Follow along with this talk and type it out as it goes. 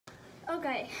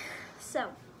Okay, so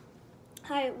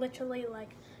I literally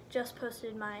just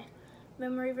posted my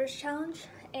memory verse challenge,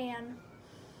 and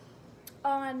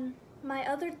on my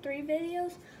other 3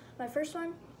 videos, my first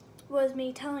one was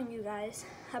me telling you guys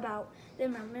about the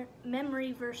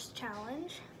memory verse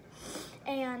challenge,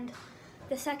 and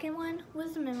the second one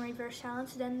was the memory verse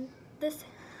challenge, then this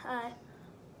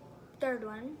third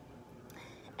one,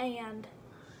 and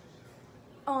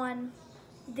on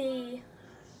the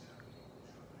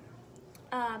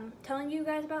telling you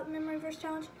guys about the memory verse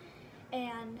challenge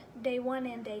and day 1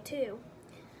 and day 2,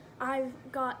 I've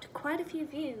got quite a few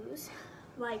views,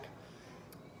 like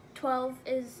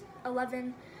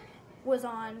 11 was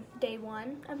on day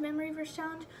 1 of memory verse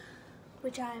challenge,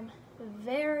 which I'm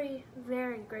very,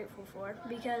 very grateful for,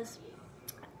 because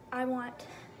I want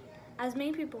as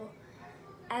many people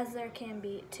as there can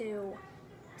be to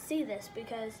see this,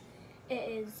 because it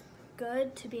is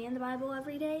good to be in the Bible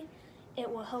every day. It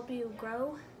will help you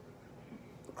grow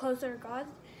closer to God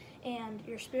and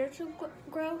your spiritual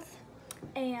growth,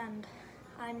 and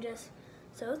I'm just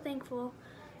so thankful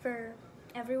for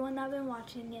everyone that's been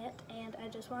watching it, and I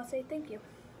just want to say thank you.